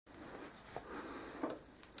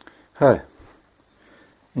Hi,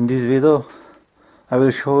 in this video I will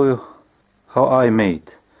show you how I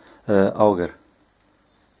made auger.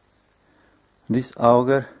 This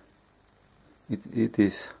auger, it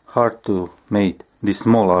is hard to make, this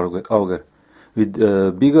small auger.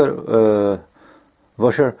 With bigger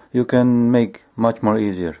washer you can make much more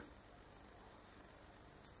easier.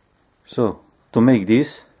 So to make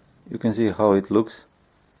this, you can see how it looks.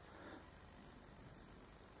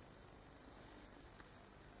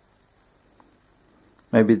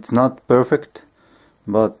 Maybe it's not perfect,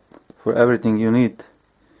 but for everything you need,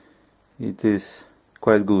 it is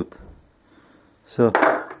quite good. So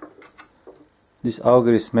this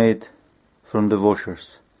auger is made from the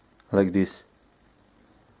washers, like this.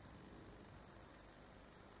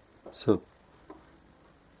 So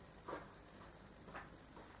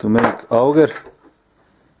to make auger,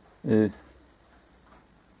 you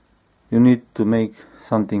need to make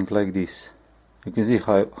something like this. You can see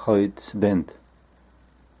how it's bent.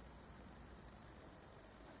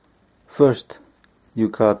 First you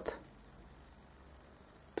cut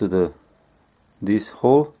to this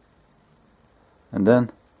hole and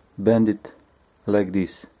then bend it like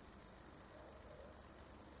this.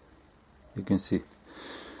 You can see.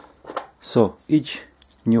 So each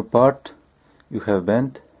new part you have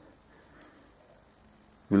bent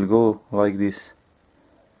will go like this.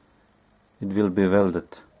 It will be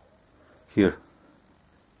welded here.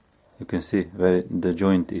 You can see where the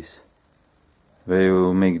joint is, where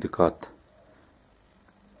you make the cut.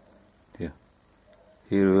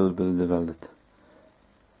 Here will be the welded.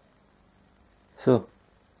 So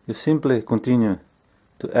you simply continue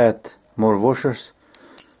to add more washers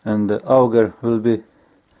and the auger will be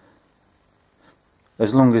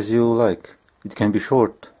as long as you like. It can be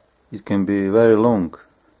short, it can be very long.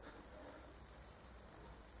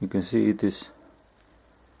 You can see it is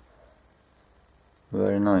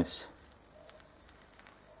very nice.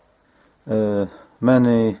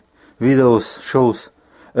 Many videos shows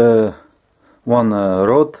one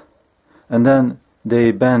rod and then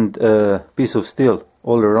they bend a piece of steel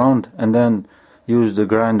all around and then use the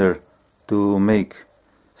grinder to make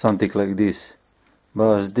something like this.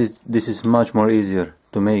 But this is much more easier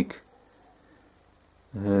to make.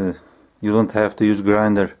 You don't have to use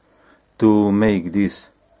grinder to make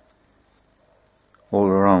this all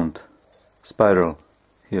around spiral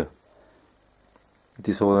here. It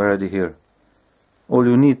is already here. All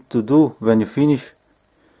you need to do when you finish,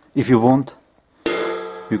 if you want,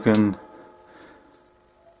 you can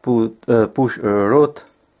push a rod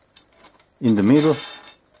in the middle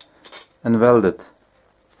and weld it.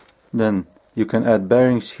 Then you can add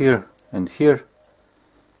bearings here and here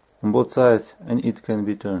on both sides and it can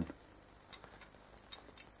be turned.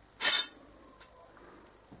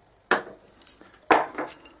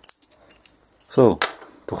 So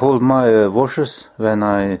to hold my washers when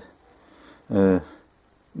I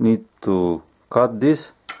need to cut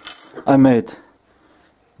this, I made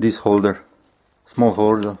this holder, small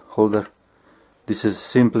holder. This is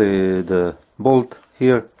simply the bolt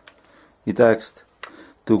here. It acts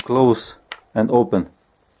to close and open.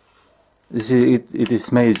 It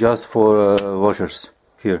is made just for washers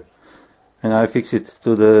here, and I fix it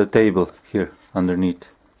to the table here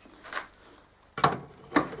underneath.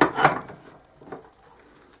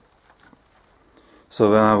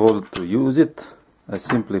 So when I want to use it, I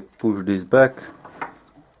simply push this back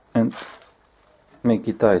and make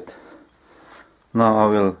it tight. Now I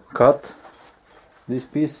will cut this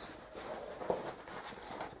piece.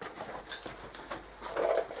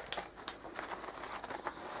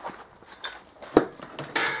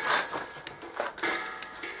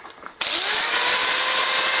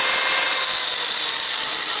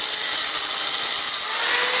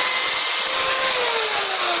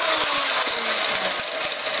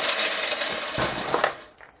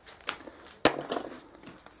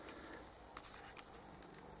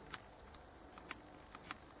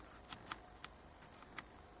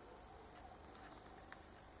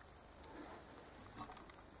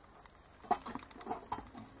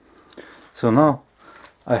 So now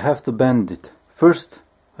I have to bend it. First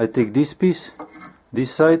I take this piece, this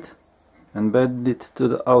side, and bend it to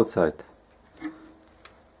the outside.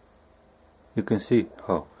 You can see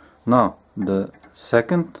how. Now the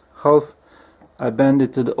second half I bend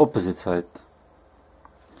it to the opposite side.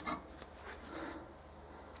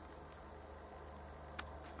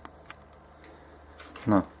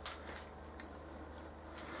 Now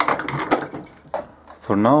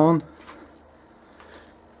from now on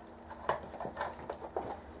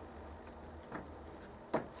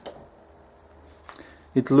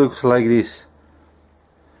it looks like this.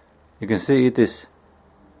 You can see it is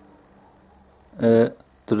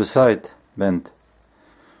to to the side bend.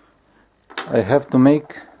 I have to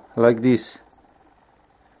make like this.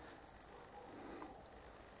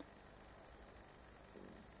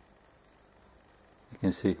 You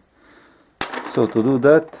can see. So to do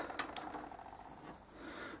that,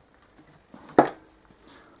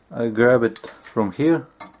 I grab it from here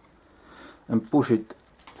and push it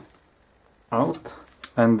out,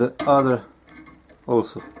 and the other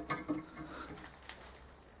also.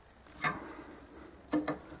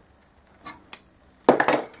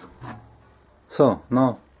 So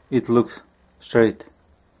now it looks straight.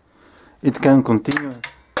 It can continue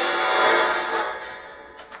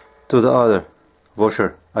to the other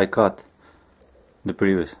washer I cut the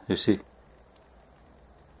previous. You see,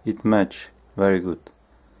 it match very good.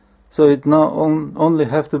 So it now only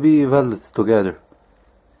have to be welded together.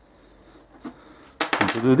 And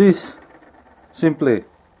to do this, simply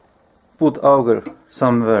put auger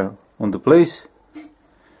somewhere on the place.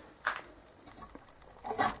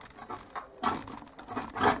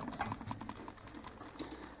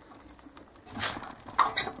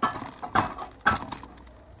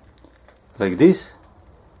 Like this.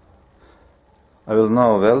 I will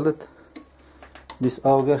now weld it, this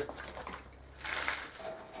auger.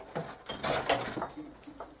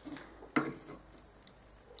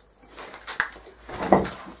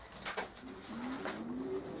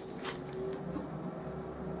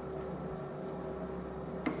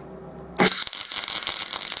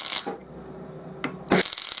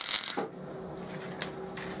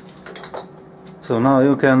 So now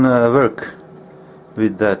you can work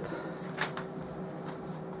with that.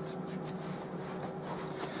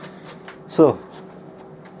 So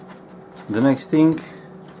the next thing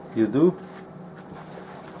you do,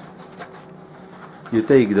 you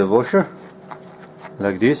take the washer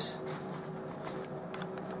like this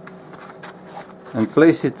and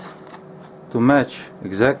place it to match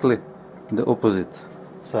exactly the opposite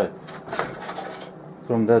side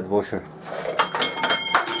from that washer,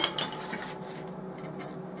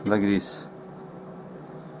 like this.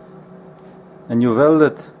 And you weld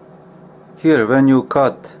it here when you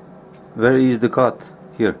cut. Where is the cut?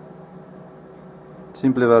 Here.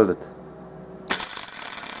 Simply weld it.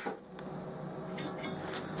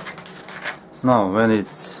 Now when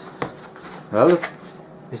it's welded,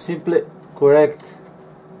 you simply correct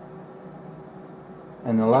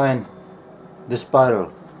and align the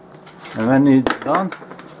spiral, and when it's done,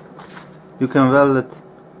 you can weld it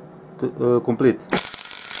to, complete.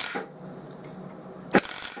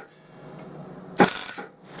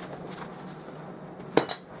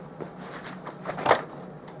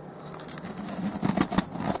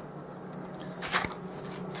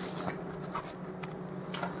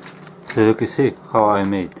 So you can see how I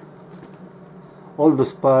made. All the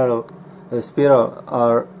spiral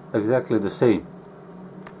are exactly the same.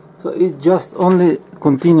 So it just only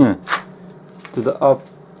continue to the up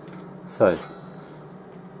side,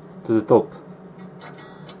 to the top,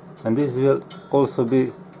 and this will also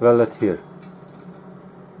be welded here,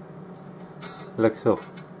 like so.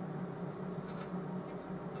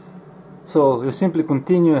 So you simply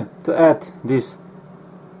continue to add these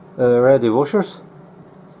ready washers,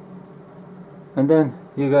 and then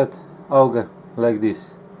you get auger like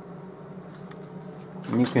this,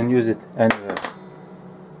 and you can use it anywhere.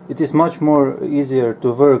 It is much more easier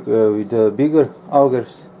to work with the bigger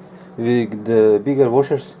augers, with the bigger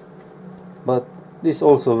washers, but this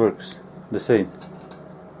also works the same.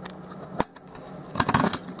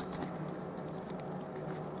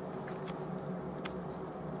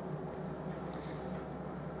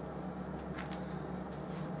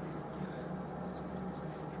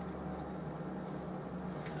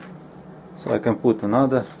 So I can put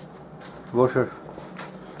another washer.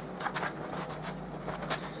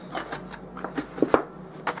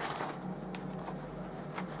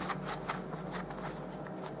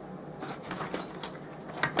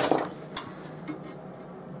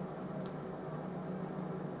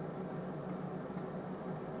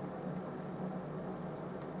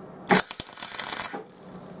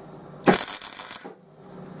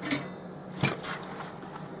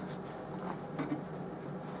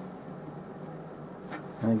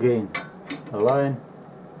 And again align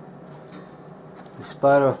the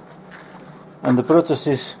spiral, and the process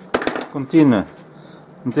is continue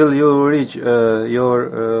until you reach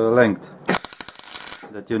your length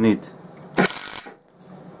that you need.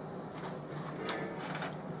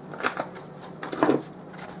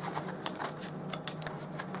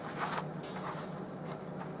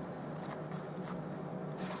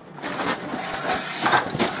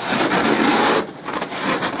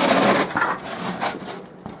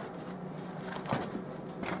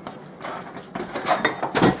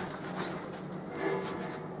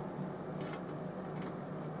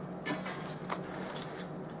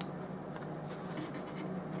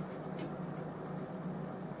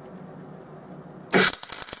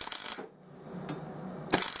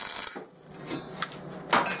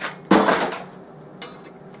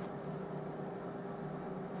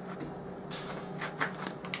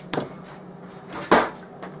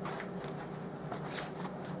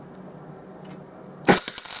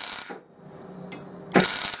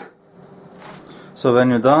 So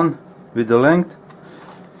when you're done with the length,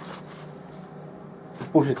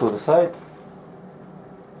 push it to the side.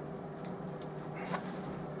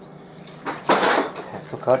 Have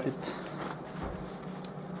to cut it.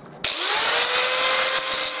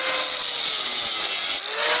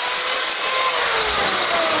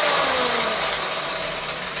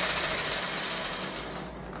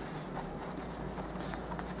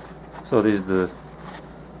 So this is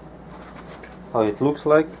how it looks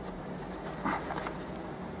like.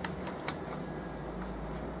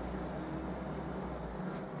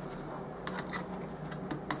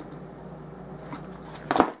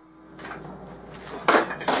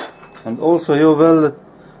 And also you weld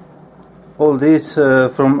all this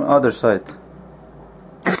from other side.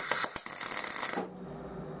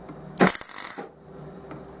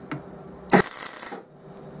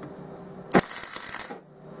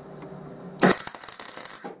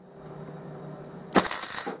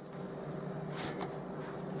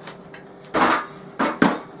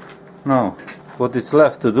 Now, what is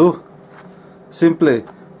left to do? Simply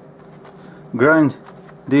grind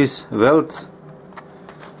these welds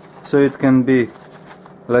so it can be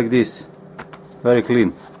like this, very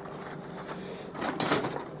clean.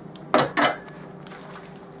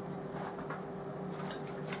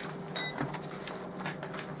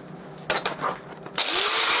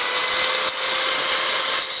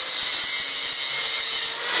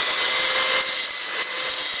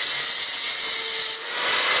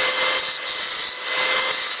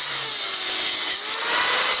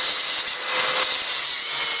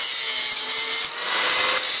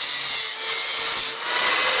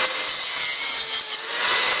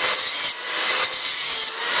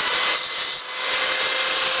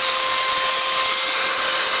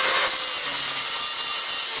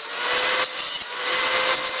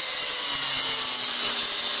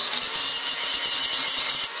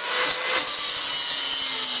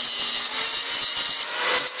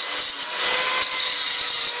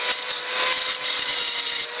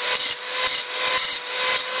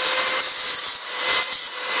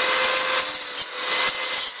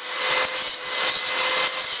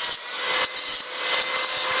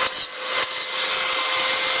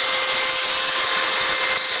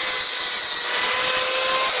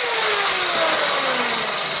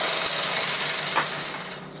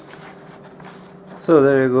 So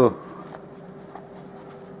there you go.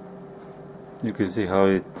 You can see how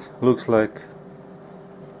it looks like,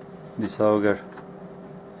 this auger.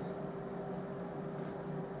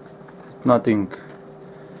 It's nothing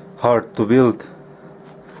hard to build.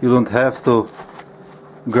 You don't have to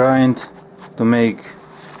grind to make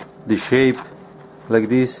the shape like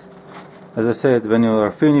this. As I said, when you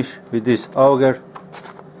are finished with this auger,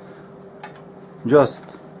 just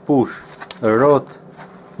push a rod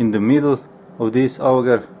in the middle of this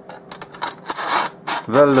auger,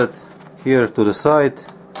 weld it here to the side,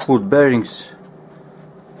 put bearings,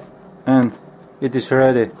 and it is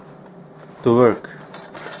ready to work.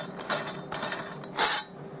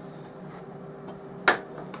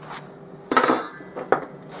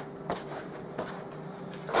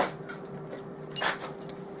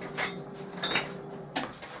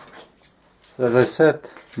 So as I said,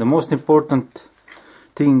 the most important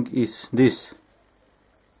thing is this,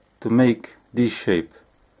 to make this shape.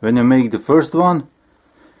 When you make the first one,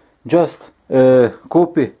 just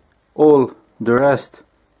copy all the rest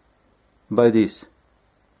by this.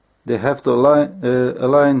 They have to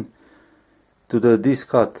align to this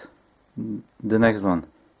cut, the next one,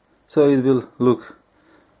 so it will look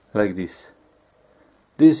like this.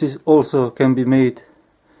 This is also can be made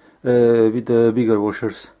with the bigger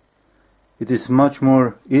washers. It is much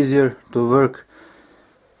more easier to work.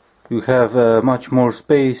 You have much more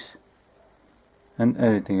space and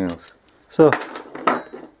anything else. So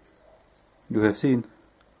you have seen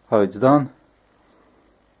how it's done.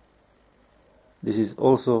 This is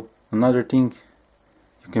also another thing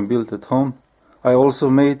you can build at home. I also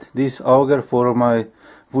made this auger for my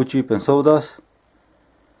wood chip and sawdust,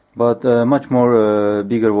 but much more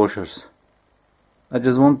bigger washers. I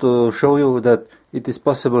just want to show you that it is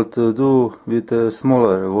possible to do with a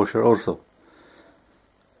smaller washer also.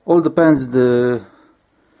 All depends the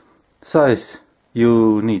size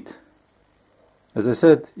you need. As I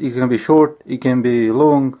said, it can be short, it can be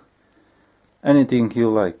long, anything you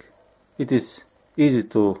like. It is easy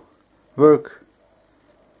to work,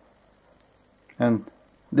 and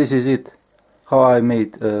this is it, how I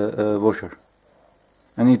made a washer.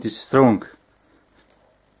 And it is strong,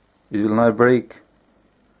 it will not break,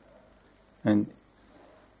 and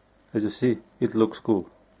as you see, it looks cool.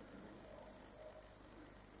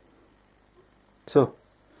 So,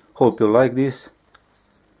 hope you like this.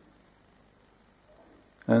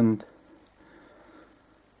 and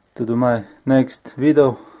to do my next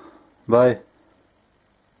video. Bye.